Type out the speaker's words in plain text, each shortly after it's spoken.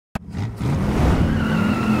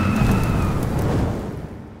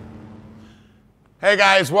Hey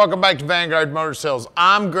guys, welcome back to Vanguard Motor Sales.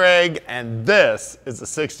 I'm Greg, and this is a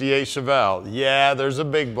 68 Chevelle. Yeah, there's a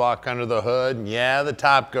big block under the hood, and yeah, the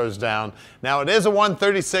top goes down. Now, it is a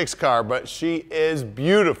 136 car, but she is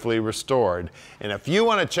beautifully restored. And if you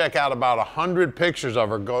want to check out about 100 pictures of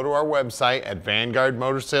her, go to our website at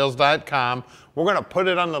vanguardmotorsales.com. We're going to put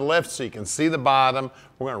it on the lift so you can see the bottom.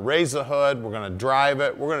 We're going to raise the hood. We're going to drive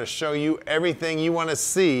it. We're going to show you everything you want to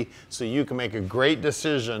see so you can make a great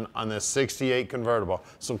decision on this 68 convertible.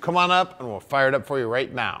 So come on up and we'll fire it up for you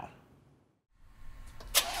right now.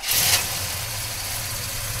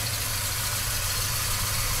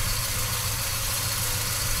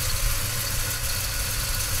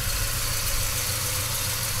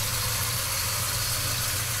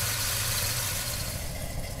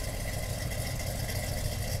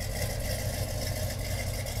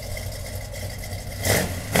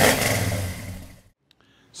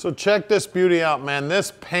 So check this beauty out, man.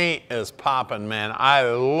 This paint is popping, man. I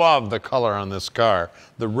love the color on this car.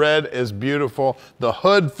 The red is beautiful. The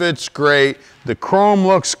hood fits great. The chrome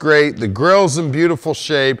looks great. The grill's in beautiful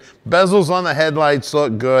shape. Bezels on the headlights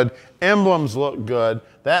look good. Emblems look good.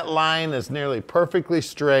 That line is nearly perfectly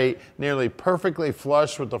straight, nearly perfectly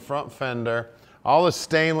flush with the front fender. All the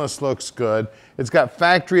stainless looks good. It's got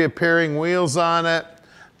factory appearing wheels on it.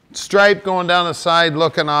 Stripe going down the side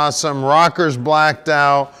looking awesome. Rockers blacked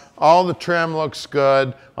out. All the trim looks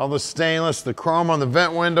good. All the stainless, the chrome on the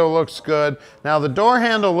vent window looks good. Now the door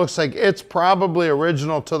handle looks like it's probably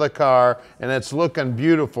original to the car, and it's looking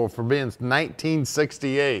beautiful for being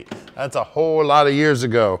 1968. That's a whole lot of years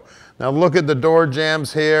ago. Now look at the door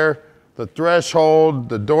jambs here, the threshold,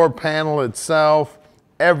 the door panel itself,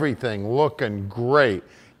 everything looking great.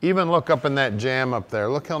 Even look up in that jamb up there.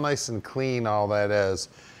 Look how nice and clean all that is.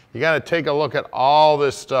 You got to take a look at all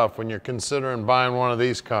this stuff when you're considering buying one of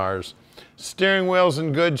these cars. Steering wheel's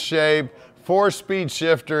in good shape, 4-speed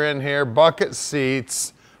shifter in here, bucket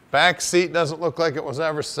seats, back seat doesn't look like it was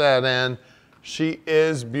ever sat in. She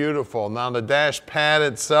is beautiful. Now the dash pad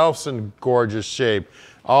itself's in gorgeous shape.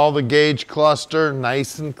 All the gauge cluster,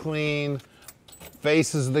 nice and clean.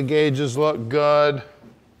 Faces of the gauges look good.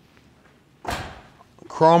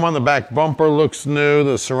 Chrome on the back bumper looks new.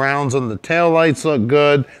 The surrounds on the tail lights look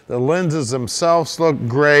good. The lenses themselves look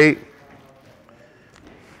great.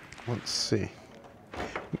 Let's see.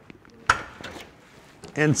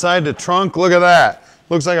 Inside the trunk, look at that.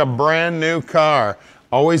 Looks like a brand new car.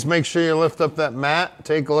 Always make sure you lift up that mat.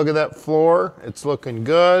 Take a look at that floor. It's looking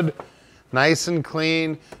good. Nice and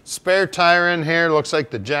clean. Spare tire in here. Looks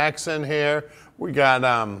like the jack's in here. We got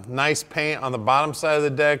nice paint on the bottom side of the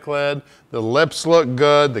deck lid. The lips look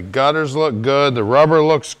good. The gutters look good. The rubber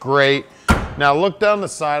looks great. Now look down the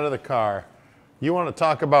side of the car. You want to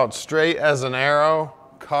talk about straight as an arrow?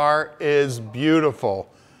 Car is beautiful.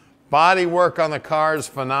 Body work on the car is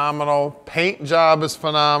phenomenal. Paint job is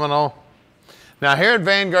phenomenal. Now here at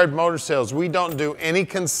Vanguard Motor Sales, we don't do any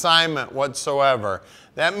consignment whatsoever.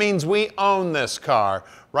 That means we own this car.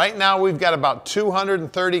 Right now we've got about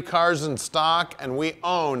 230 cars in stock, and we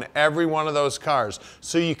own every one of those cars.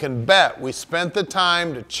 So you can bet we spent the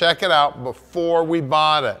time to check it out before we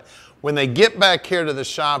bought it. When they get back here to the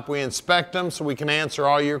shop, we inspect them so we can answer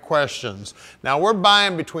all your questions. Now we're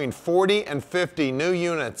buying between 40 and 50 new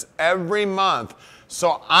units every month,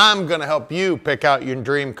 so I'm gonna help you pick out your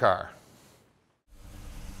dream car.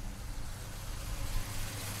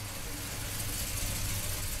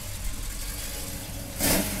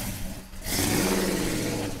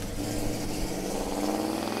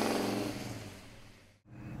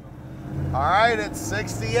 All right, it's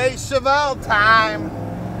 68 Chevelle time.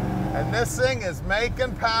 And this thing is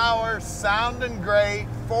making power, sounding great,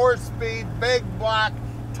 4-speed, big block,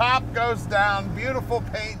 top goes down, beautiful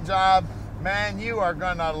paint job. Man, you are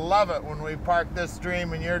gonna love it when we park this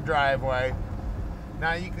dream in your driveway.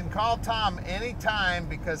 Now you can call Tom anytime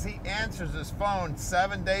because he answers his phone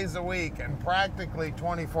 7 days a week and practically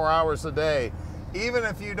 24 hours a day. Even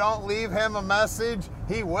if you don't leave him a message,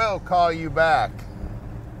 he will call you back.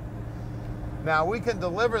 Now we can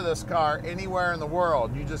deliver this car anywhere in the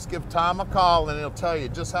world. You just give Tom a call and he'll tell you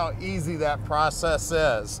just how easy that process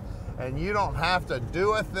is. And you don't have to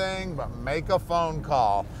do a thing but make a phone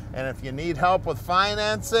call. And if you need help with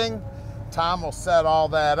financing, Tom will set all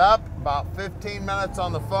that up, about 15 minutes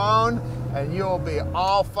on the phone, and you'll be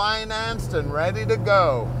all financed and ready to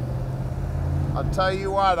go. I'll tell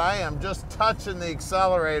you what, I am just touching the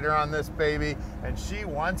accelerator on this baby and she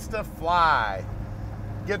wants to fly.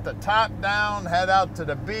 Get the top down, head out to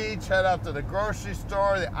the beach, head out to the grocery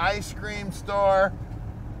store, the ice cream store.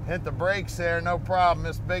 Hit the brakes there, no problem.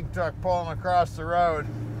 This big truck pulling across the road.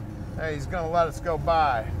 Hey, he's gonna let us go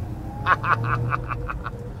by.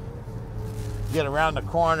 Get around the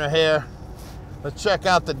corner here. Let's check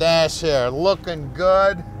out the dash here. Looking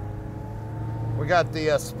good. We got the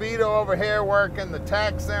speedo over here working, the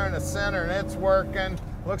tach's there in the center and it's working.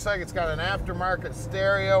 Looks like it's got an aftermarket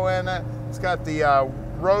stereo in it. It's got the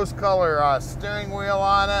rose color steering wheel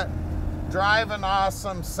on it. Driving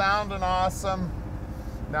awesome, sounding awesome.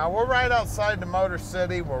 Now we're right outside the Motor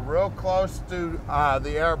City. We're real close to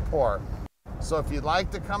the airport. So if you'd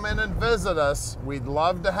like to come in and visit us, we'd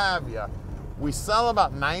love to have you. We sell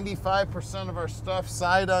about 95% of our stuff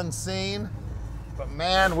sight unseen, but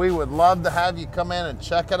man, we would love to have you come in and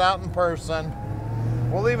check it out in person.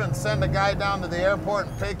 We'll even send a guy down to the airport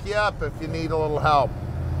and pick you up if you need a little help.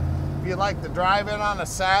 If you'd like to drive in on a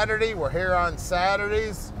Saturday, we're here on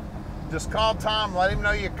Saturdays. Just call Tom, let him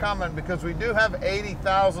know you're coming, because we do have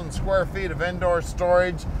 80,000 square feet of indoor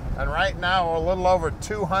storage, and right now we're a little over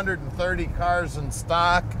 230 cars in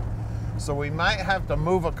stock. So we might have to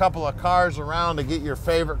move a couple of cars around to get your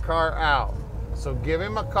favorite car out. So give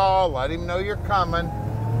him a call, let him know you're coming.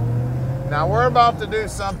 Now we're about to do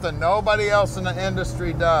something nobody else in the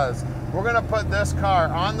industry does. We're gonna put this car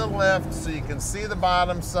on the lift so you can see the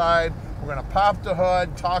bottom side. We're gonna pop the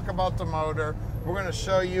hood, talk about the motor. We're gonna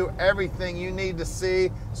show you everything you need to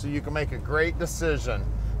see so you can make a great decision.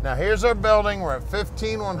 Now here's our building. We're at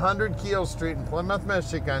 15100 Keel Street in Plymouth,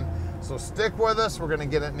 Michigan. So stick with us, we're gonna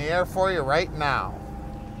get it in the air for you right now.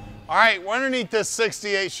 All right, we're underneath this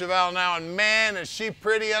 68 Chevelle now, and man, is she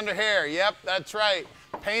pretty under here. Yep, that's right,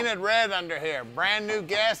 painted red under here. Brand new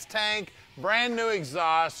gas tank, brand new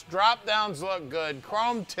exhaust, drop downs look good,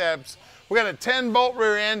 chrome tips. We got a 10-bolt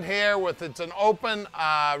rear end here with it's an open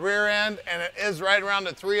rear end, and it is right around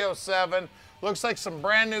the 307. Looks like some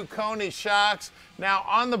brand new Coney shocks. Now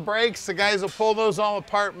on the brakes, the guys will pull those all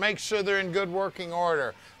apart, make sure they're in good working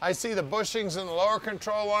order. I see the bushings in the lower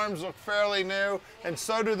control arms look fairly new, and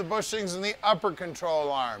so do the bushings in the upper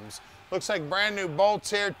control arms. Looks like brand new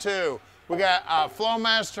bolts here too. We got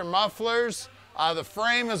Flowmaster mufflers. The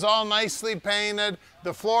frame is all nicely painted.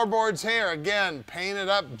 The floorboards here, again, painted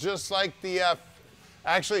up just like the,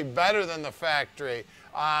 actually better than the factory.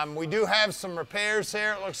 We do have some repairs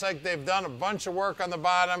here. It looks like they've done a bunch of work on the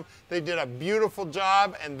bottom. They did a beautiful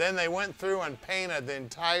job, and then they went through and painted the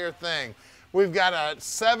entire thing. We've got a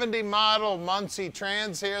 70 model Muncie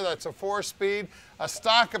Trans here. That's a 4-speed. A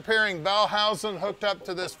stock appearing bell housing hooked up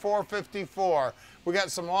to this 454. We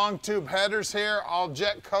got some long tube headers here, all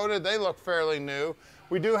jet coated. They look fairly new.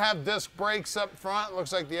 We do have disc brakes up front.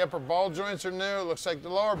 Looks like the upper ball joints are new. It looks like the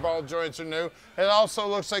lower ball joints are new. It also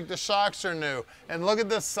looks like the shocks are new. And look at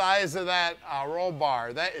the size of that roll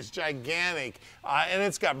bar. That is gigantic. And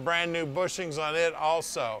it's got brand new bushings on it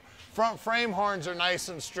also. Front frame horns are nice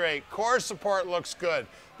and straight. Core support looks good.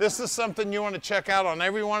 This is something you want to check out on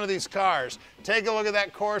every one of these cars. Take a look at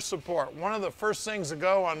that core support. One of the first things to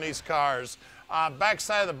go on these cars.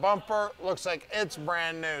 Backside of the bumper looks like it's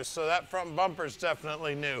brand new, so that front bumper is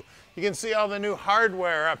definitely new. You can see all the new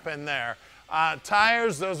hardware up in there.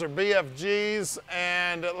 Tires, those are BFGs,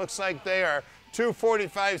 and it looks like they are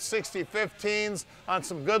 245/60/15s on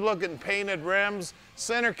some good looking painted rims.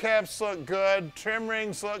 Center caps look good, trim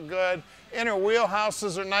rings look good, inner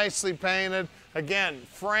wheelhouses are nicely painted. Again,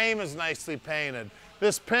 frame is nicely painted.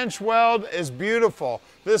 This pinch weld is beautiful.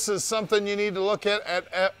 This is something you need to look at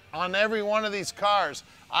on every one of these cars.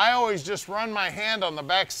 I always just run my hand on the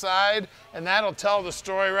back side, and that'll tell the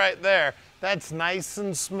story right there. That's nice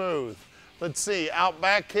and smooth. Let's see, out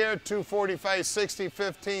back here,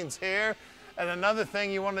 245/60/15s here. And another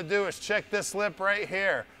thing you want to do is check this lip right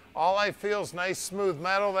here. All I feel is nice smooth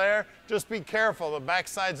metal there. Just be careful, the back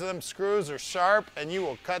sides of them screws are sharp and you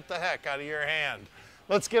will cut the heck out of your hand.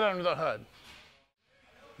 Let's get under the hood.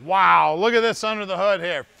 Wow, look at this under the hood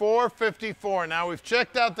here, 454. Now we've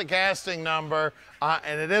checked out the casting number,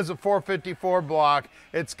 and it is a 454 block.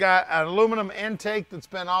 It's got an aluminum intake that's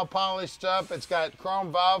been all polished up. It's got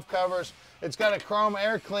chrome valve covers. It's got a chrome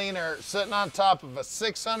air cleaner sitting on top of a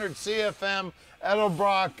 600 CFM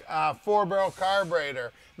Edelbrock 4-barrel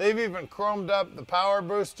carburetor. They've even chromed up the power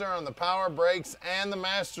booster on the power brakes and the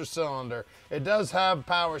master cylinder. It does have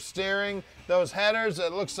power steering. Those headers,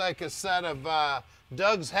 it looks like a set of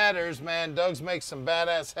Doug's headers, man. Doug's makes some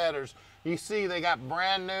badass headers. You see they got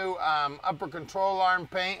brand new upper control arm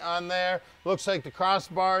paint on there. Looks like the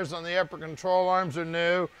crossbars on the upper control arms are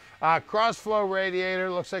new. Cross-flow radiator,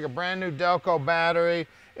 looks like a brand new Delco battery.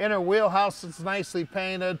 Inner wheelhouse is nicely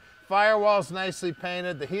painted. Firewall's nicely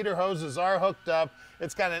painted. The heater hoses are hooked up.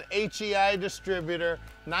 It's got an HEI distributor.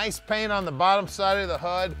 Nice paint on the bottom side of the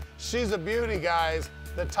hood. She's a beauty, guys.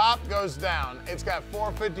 The top goes down. It's got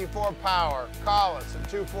 454 power. Call us at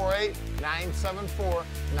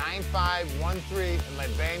 248-974-9513 and let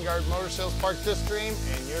Vanguard Motor Sales park this dream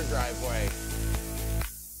in your driveway.